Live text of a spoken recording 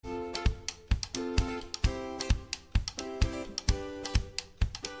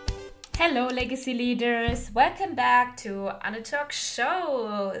Hello, legacy leaders. Welcome back to Anna Talk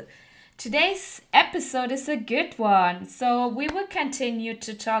Show. Today's episode is a good one. So, we will continue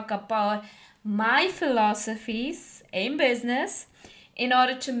to talk about my philosophies in business in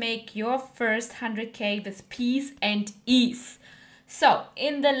order to make your first 100K with peace and ease. So,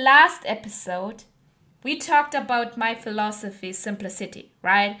 in the last episode, we talked about my philosophy, simplicity,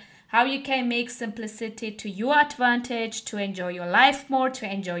 right? How you can make simplicity to your advantage, to enjoy your life more, to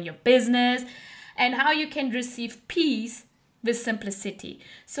enjoy your business, and how you can receive peace with simplicity.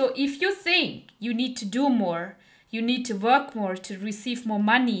 So if you think you need to do more, you need to work more to receive more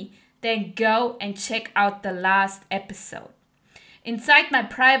money, then go and check out the last episode. Inside my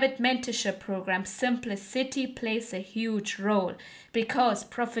private mentorship program, simplicity plays a huge role because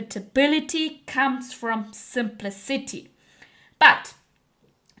profitability comes from simplicity. But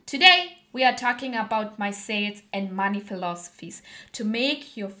today, we are talking about my sales and money philosophies to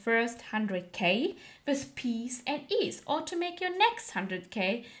make your first 100K with peace and ease, or to make your next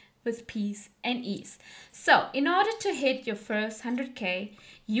 100K with peace and ease. So, in order to hit your first 100K,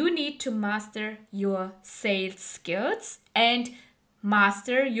 you need to master your sales skills and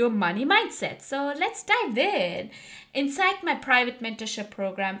master your money mindset. So let's dive in. Inside my private mentorship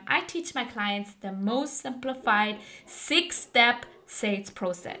program, I teach my clients the most simplified 6-step sales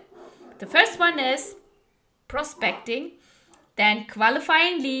process. The first one is prospecting, then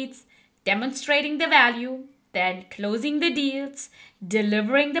qualifying leads, demonstrating the value, then closing the deals,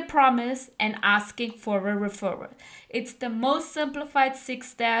 delivering the promise, and asking for a referral. It's the most simplified 6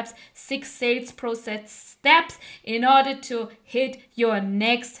 steps, 6 sales process steps in order to hit your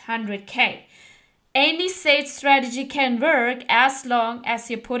next 100K. Any sales strategy can work as long as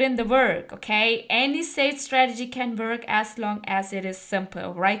you put in the work, okay? Any sales strategy can work as long as it is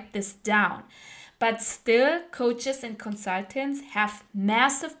simple. Write this down. But still, coaches and consultants have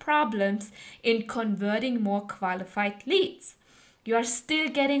massive problems in converting more qualified leads. You are still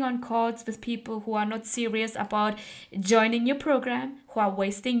getting on calls with people who are not serious about joining your program, who are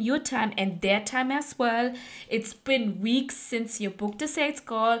wasting your time and their time as well. It's been weeks since you booked a sales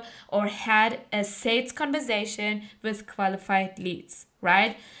call or had a sales conversation with qualified leads,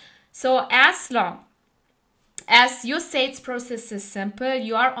 right? So as long as your sales process is simple,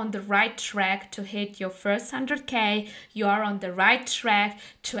 you are on the right track to hit your first 100K. You are on the right track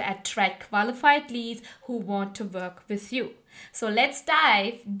to attract qualified leads who want to work with you. So let's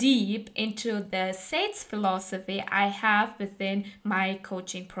dive deep into the sales philosophy I have within my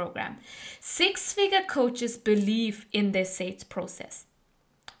coaching program. 6-figure coaches believe in their sales process.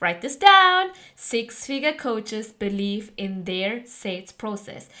 Write this down. 6-figure coaches believe in their sales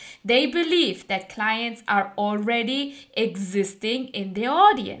process. They believe that clients are already existing in their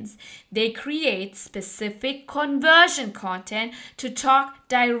audience. They create specific conversion content to talk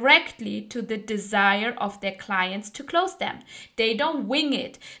directly to the desire of their clients to close them. They don't wing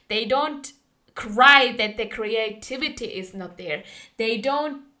it. They don't cry that the creativity is not there. They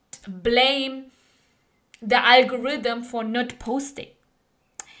don't blame the algorithm for not posting.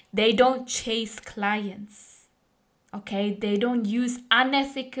 They don't chase clients, okay? They don't use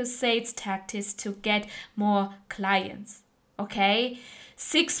unethical sales tactics to get more clients, okay?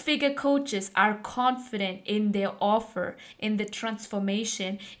 6-figure coaches are confident in their offer, in the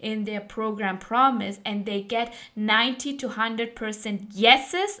transformation, in their program promise, and they get 90 to 100%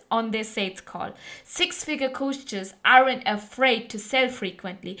 yeses on their sales call. 6-figure coaches aren't afraid to sell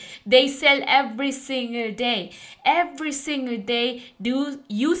frequently. They sell every single day. Every single day, do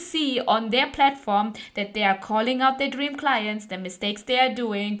you see on their platform that they are calling out their dream clients, the mistakes they are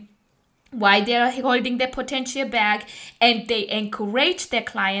doing, why they are holding their potential back, and they encourage their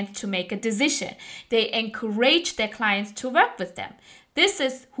clients to make a decision. They encourage their clients to work with them. This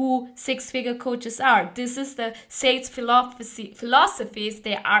is who 6-figure coaches are. This is the sales philosophies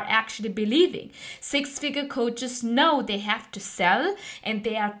they are actually believing. 6-figure coaches know they have to sell, and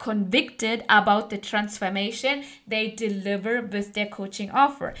they are convicted about the transformation they deliver with their coaching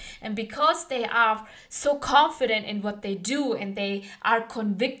offer. And because they are so confident in what they do and they are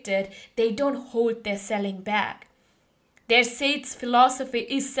convicted, they don't hold their selling back. Their sales philosophy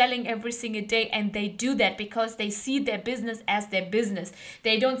is selling every single day, and they do that because they see their business as their business.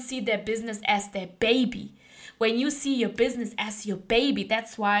 They don't see their business as their baby. When you see your business as your baby,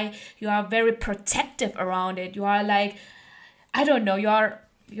 that's why you are very protective around it. You are like, I don't know, you are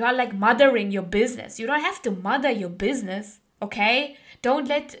like mothering your business. You don't have to mother your business, okay? Don't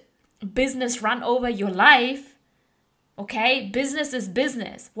let business run over your life. Okay, business is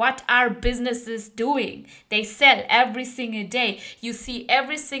business. What are businesses doing? They sell every single day. You see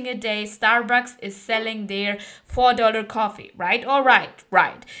every single day Starbucks is selling their $4 coffee, right? All right,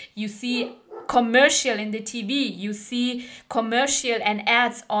 right. You see commercial in the TV. You see commercial and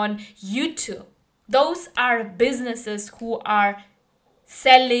ads on YouTube. Those are businesses who are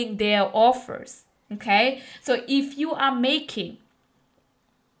selling their offers. Okay, so if you are making,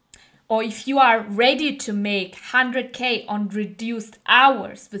 or if you are ready to make 100K on reduced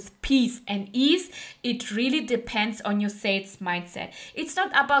hours with peace and ease, it really depends on your sales mindset. It's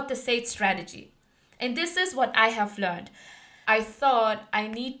not about the sales strategy. And this is what I have learned. I thought I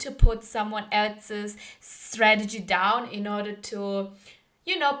need to put someone else's strategy down in order to,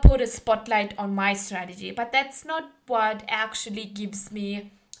 put a spotlight on my strategy. But that's not what actually gives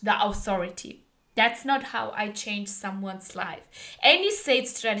me the authority. That's not how I change someone's life. Any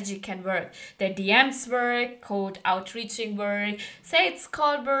sales strategy can work. The DMs work, cold outreaching work, sales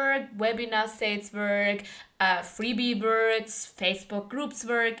call work, webinar sales work, freebie works, Facebook groups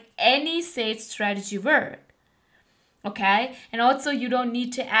work. Any sales strategy work. Okay? And also you don't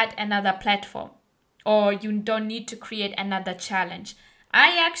need to add another platform, or you don't need to create another challenge.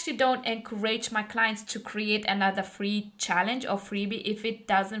 I actually don't encourage my clients to create another free challenge or freebie if it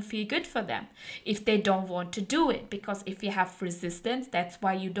doesn't feel good for them, if they don't want to do it. Because if you have resistance, that's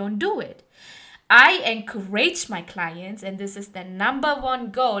why you don't do it. I encourage my clients, and this is the number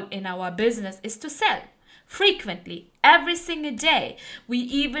one goal in our business, is to sell frequently, every single day. We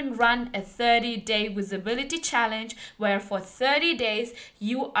even run a 30-day visibility challenge where for 30 days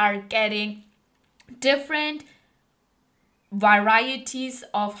you are getting different varieties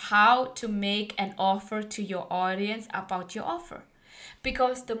of how to make an offer to your audience about your offer.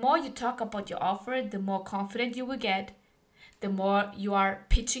 Because the more you talk about your offer, the more confident you will get, the more you are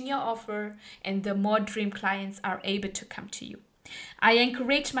pitching your offer, and the more dream clients are able to come to you. I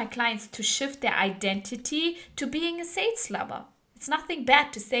encourage my clients to shift their identity to being a sales lover. It's nothing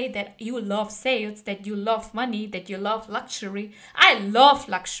bad to say that you love sales, that you love money, that you love luxury. I love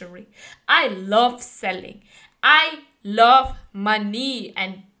luxury. I love selling. I love money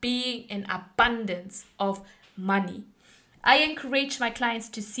and being in abundance of money. I encourage my clients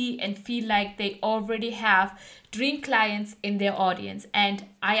to see and feel like they already have dream clients in their audience. And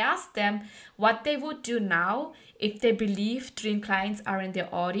I ask them what they would do now if they believe dream clients are in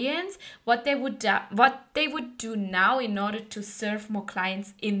their audience, what they would do now in order to serve more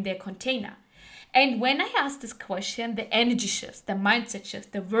clients in their container. And when I ask this question, the energy shifts, the mindset shifts,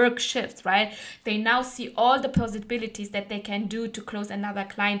 the work shifts, right? They now see all the possibilities that they can do to close another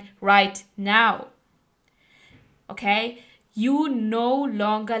client right now. Okay? You no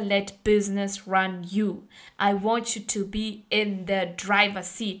longer let business run you. I want you to be in the driver's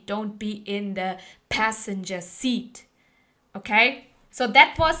seat. Don't be in the passenger seat. Okay? So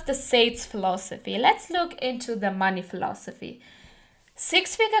that was the sales philosophy. Let's look into the money philosophy.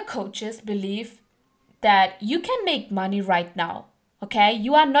 Six-figure coaches believe that you can make money right now. Okay,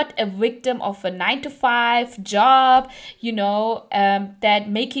 you are not a victim of a 9-to-5 job, that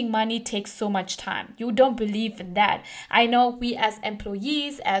making money takes so much time. You don't believe in that. I know we as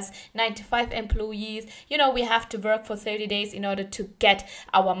employees, as 9-to-5 employees, we have to work for 30 days in order to get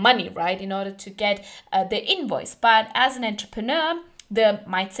our money, right? In order to get the invoice. But as an entrepreneur, the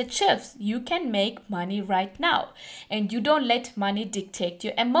mindset shifts. You can make money right now, and you don't let money dictate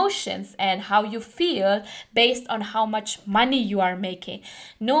your emotions and how you feel based on how much money you are making.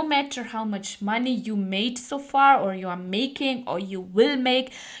 No matter how much money you made so far, or you are making, or you will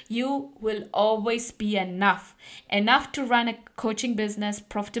make, you will always be enough. Enough to run a coaching business,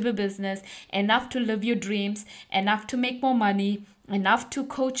 profitable business, enough to live your dreams, enough to make more money, enough to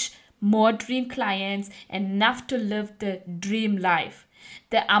coach more dream clients, enough to live the dream life.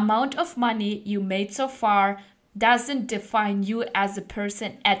 The amount of money you made so far doesn't define you as a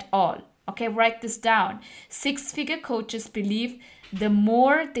person at all. Okay, write this down. Six-figure coaches believe the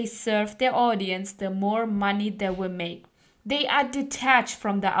more they serve their audience, the more money they will make. They are detached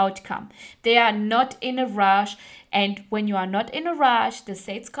from the outcome. They are not in a rush. And when you are not in a rush, the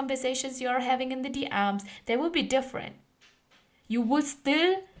sales conversations you are having in the DMs, they will be different. You will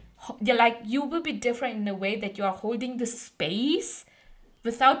still you will be different in a way that you are holding the space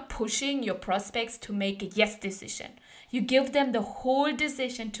without pushing your prospects to make a yes decision. You give them the whole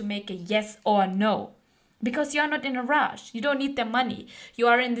decision to make a yes or no, because you are not in a rush. You don't need the money. You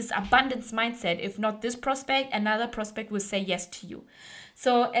are in this abundance mindset. If not this prospect, another prospect will say yes to you.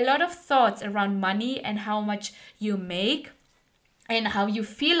 So a lot of thoughts around money and how much you make and how you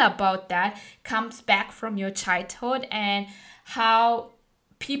feel about that comes back from your childhood, and how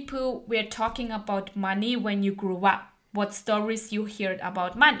people were talking about money when you grew up. what stories you heard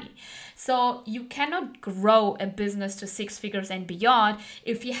about money. So you cannot grow a business to six figures and beyond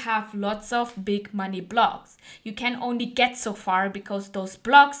if you have lots of big money blocks. You can only get so far because those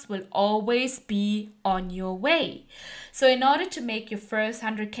blocks will always be on your way. So in order to make your first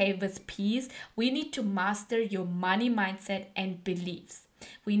 100K with peace, we need to master your money mindset and beliefs.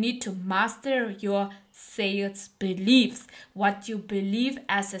 We need to master your sales beliefs, what you believe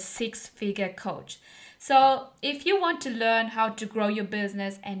as a six-figure coach. So if you want to learn how to grow your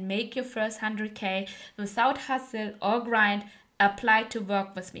business and make your first 100K without hustle or grind, apply to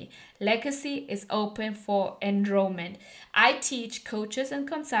work with me. Legacy is open for enrollment. I teach coaches and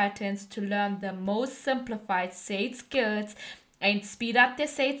consultants to learn the most simplified sales skills and speed up their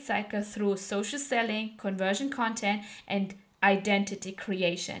sales cycle through social selling, conversion content, and identity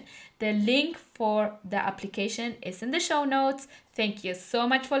creation. The link for the application is in the show notes. Thank you so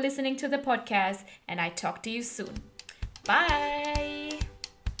much for listening to the podcast, and I talk to you soon. Bye.